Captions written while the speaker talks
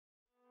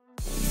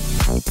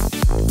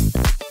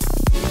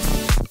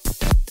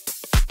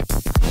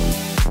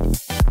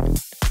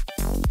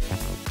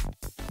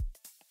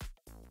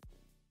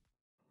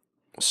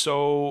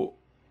So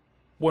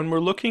when we're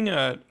looking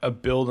at a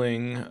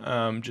building,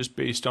 just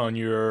based on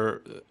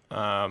your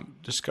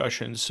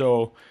discussion,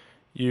 so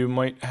you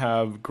might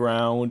have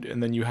ground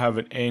and then you have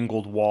an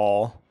angled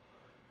wall,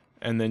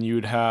 and then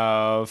you'd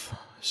have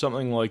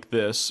something like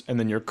this, and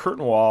then your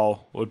curtain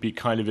wall would be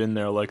kind of in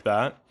there like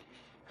that.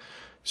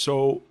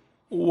 So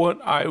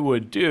what I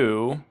would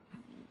do,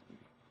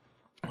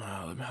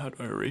 how do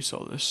I erase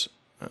all this?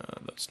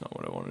 That's not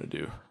what I want to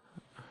do.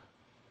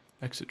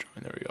 Exit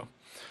drawing, there we go.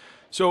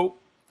 So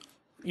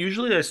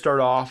usually I start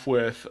off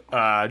with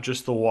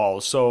just the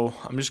walls. So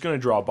I'm just going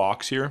to draw a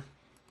box here.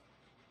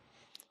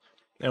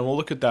 And we'll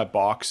look at that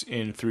box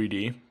in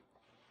 3D.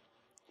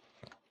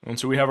 And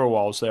so we have our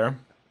walls there.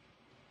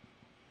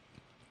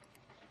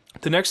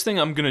 The next thing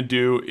I'm going to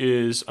do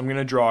is I'm going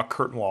to draw a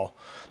curtain wall.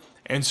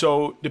 And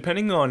so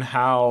depending on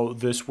how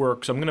this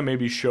works, I'm going to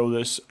maybe show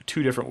this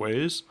two different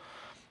ways.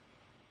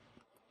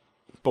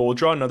 But we'll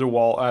draw another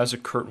wall as a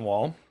curtain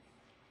wall.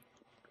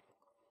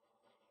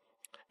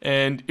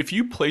 And if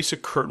you place a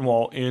curtain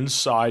wall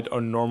inside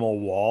a normal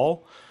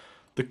wall,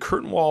 the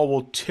curtain wall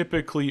will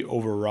typically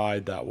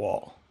override that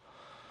wall.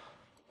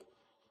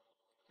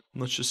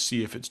 Let's just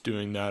see if it's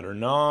doing that or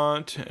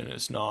not, and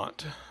it's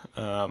not.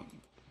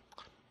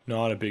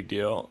 Not a big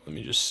deal. Let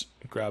me just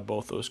grab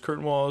both those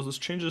curtain walls. Let's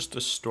change this to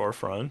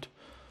storefront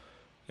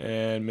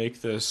and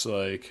make this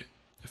like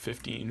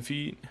 15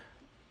 feet.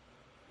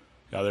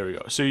 Yeah, there we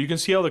go. So you can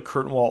see how the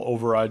curtain wall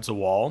overrides the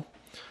wall.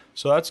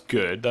 So that's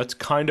good. That's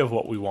kind of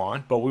what we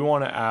want, but we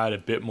want to add a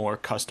bit more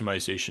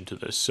customization to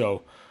this.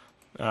 So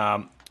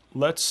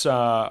let's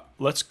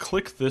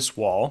click this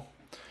wall.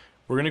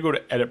 We're going to go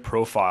to Edit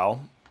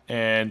Profile,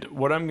 and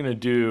what I'm going to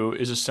do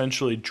is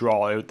essentially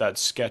draw out that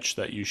sketch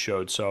that you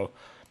showed. So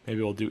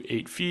maybe we'll do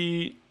 8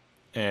 feet,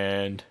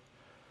 and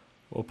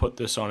we'll put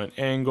this on an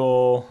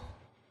angle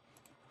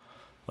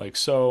like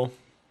so.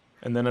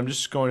 And then I'm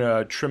just going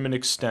to trim and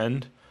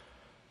extend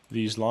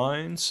these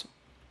lines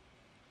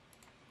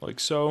like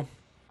so.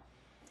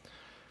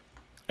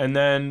 And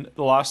then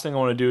the last thing I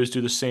want to do is do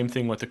the same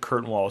thing with the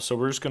curtain wall. So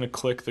we're just going to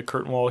click the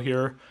curtain wall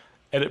here,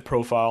 Edit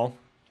Profile.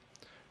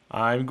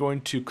 I'm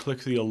going to click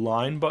the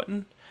Align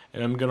button,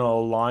 and I'm going to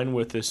align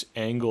with this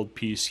angled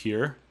piece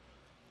here,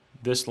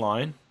 this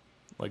line,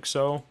 like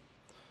so.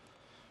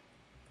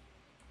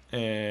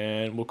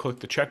 And we'll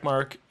click the check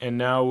mark, and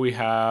now we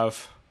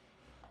have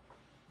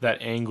that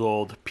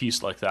angled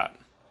piece like that.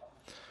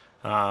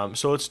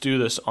 So let's do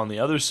this on the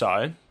other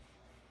side.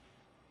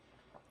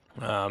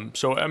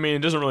 So I mean, it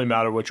doesn't really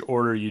matter which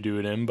order you do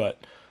it in, but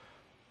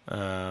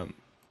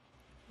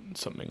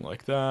something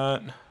like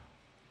that.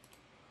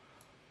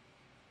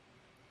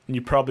 And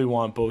you probably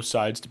want both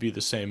sides to be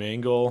the same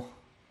angle.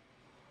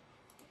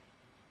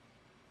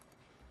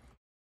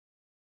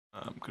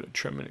 I'm going to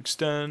trim and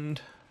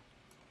extend.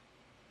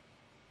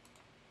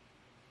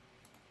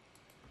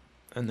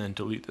 And then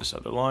delete this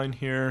other line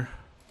here.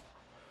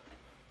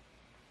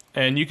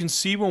 And you can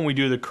see when we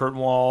do the curtain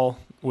wall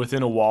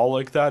within a wall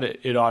like that,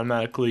 it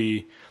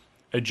automatically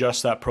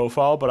adjusts that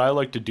profile, but I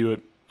like to do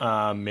it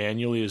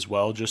manually as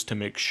well, just to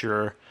make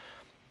sure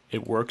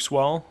it works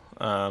well.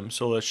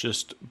 So let's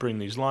just bring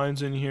these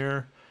lines in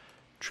here,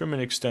 trim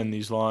and extend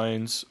these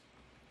lines,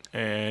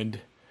 and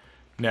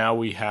now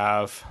we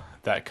have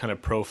that kind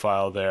of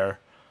profile there.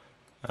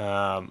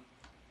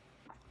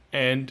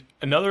 And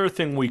another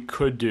thing we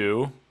could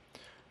do,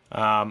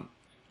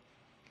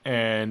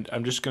 and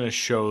I'm just going to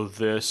show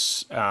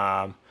this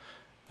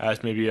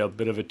as maybe a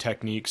bit of a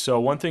technique. So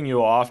one thing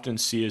you'll often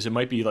see is it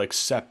might be like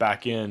set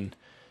back in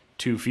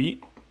 2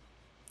 feet,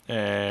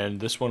 and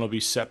this one will be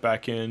set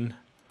back in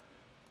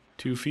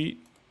 2 feet.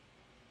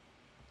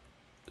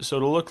 So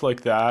it'll look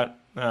like that.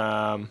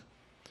 What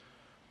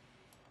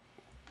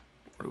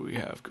do we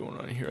have going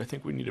on here? I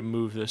think we need to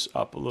move this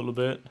up a little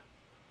bit.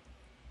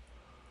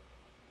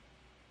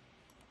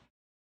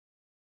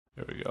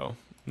 There we go.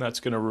 And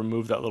that's going to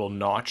remove that little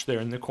notch there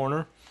in the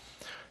corner.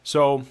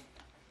 So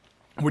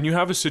when you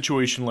have a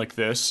situation like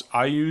this,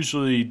 I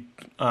usually,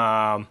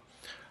 I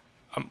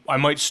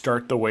might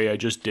start the way I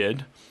just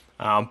did.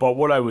 But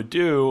what I would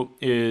do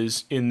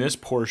is in this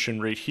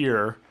portion right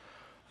here,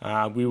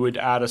 we would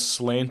add a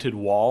slanted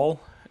wall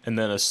and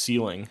then a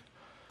ceiling.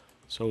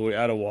 So we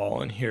add a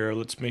wall in here.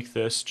 Let's make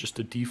this just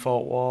a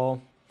default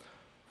wall,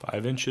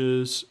 5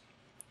 inches.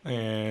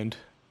 And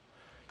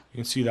you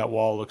can see that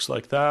wall looks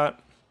like that.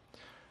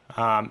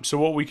 So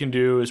what we can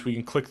do is we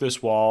can click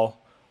this wall,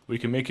 we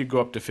can make it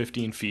go up to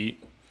 15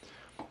 feet,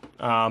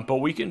 but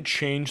we can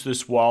change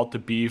this wall to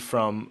be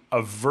from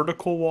a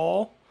vertical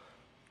wall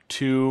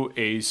to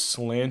a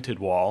slanted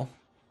wall.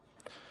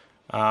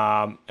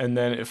 And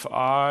then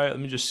let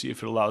me just see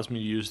if it allows me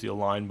to use the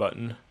align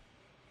button,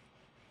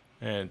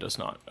 and it does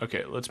not.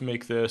 Okay, let's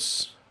make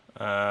this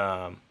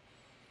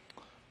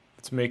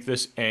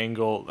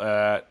angle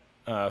at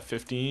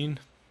 15.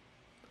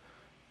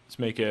 Let's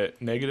make it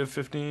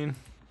 -15.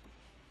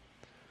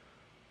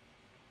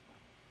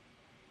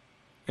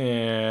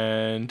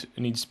 And it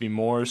needs to be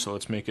more, so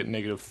let's make it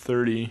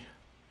 -30.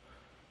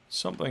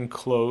 Something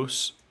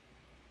close.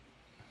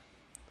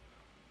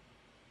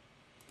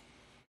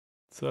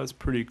 So that's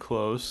pretty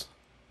close.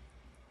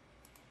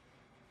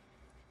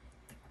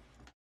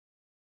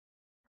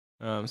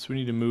 So we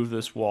need to move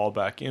this wall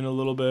back in a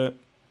little bit.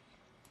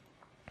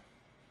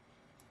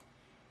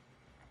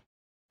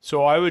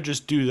 So I would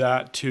just do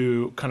that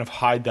to kind of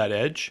hide that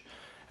edge.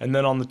 And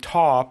then on the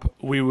top,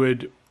 we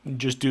would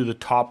just do the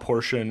top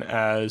portion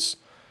as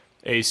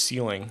a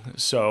ceiling.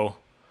 So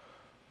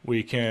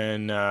we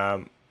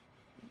can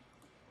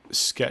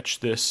sketch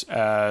this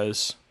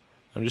as,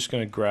 I'm just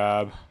going to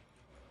grab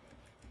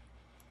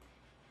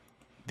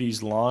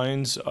these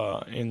lines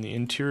in the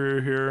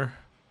interior here.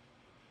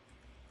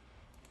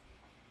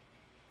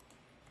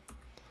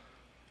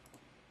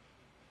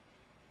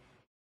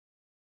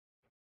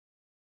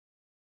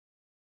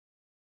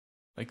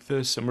 Like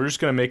this, and we're just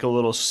going to make a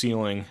little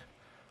ceiling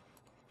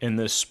in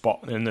this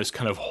spot, in this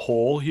kind of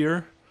hole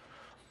here.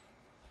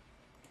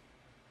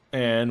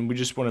 And we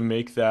just want to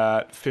make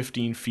that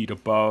 15 feet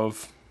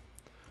above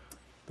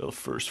the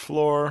first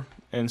floor.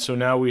 And so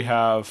now we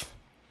have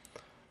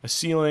a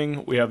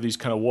ceiling, we have these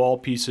kind of wall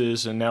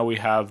pieces, and now we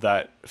have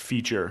that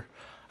feature.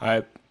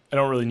 I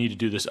don't really need to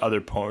do this other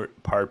part,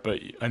 but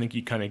I think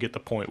you kind of get the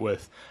point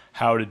with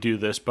how to do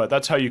this. But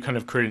that's how you kind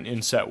of create an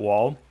inset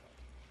wall.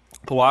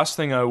 The last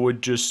thing I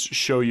would just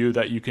show you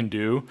that you can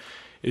do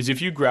is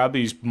if you grab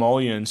these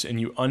mullions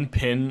and you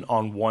unpin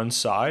on one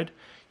side,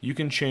 you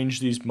can change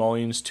these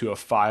mullions to a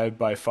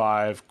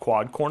 5x5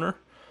 quad corner,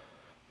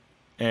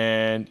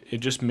 and it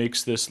just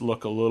makes this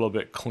look a little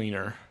bit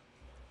cleaner.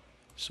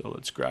 So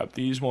let's grab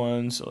these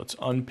ones, so let's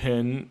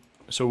unpin.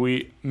 So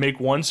we make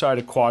one side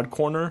a quad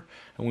corner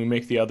and we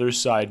make the other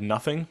side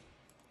nothing.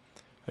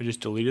 I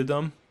just deleted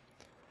them.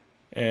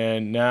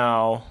 And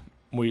now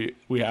we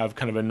have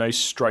kind of a nice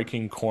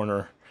striking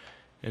corner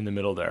in the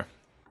middle there.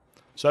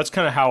 So that's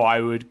kind of how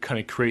I would kind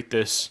of create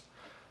this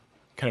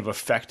kind of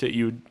effect that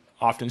you would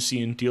often see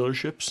in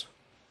dealerships.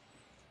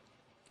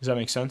 Does that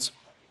make sense?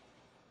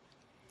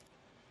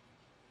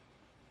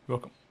 You're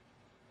welcome.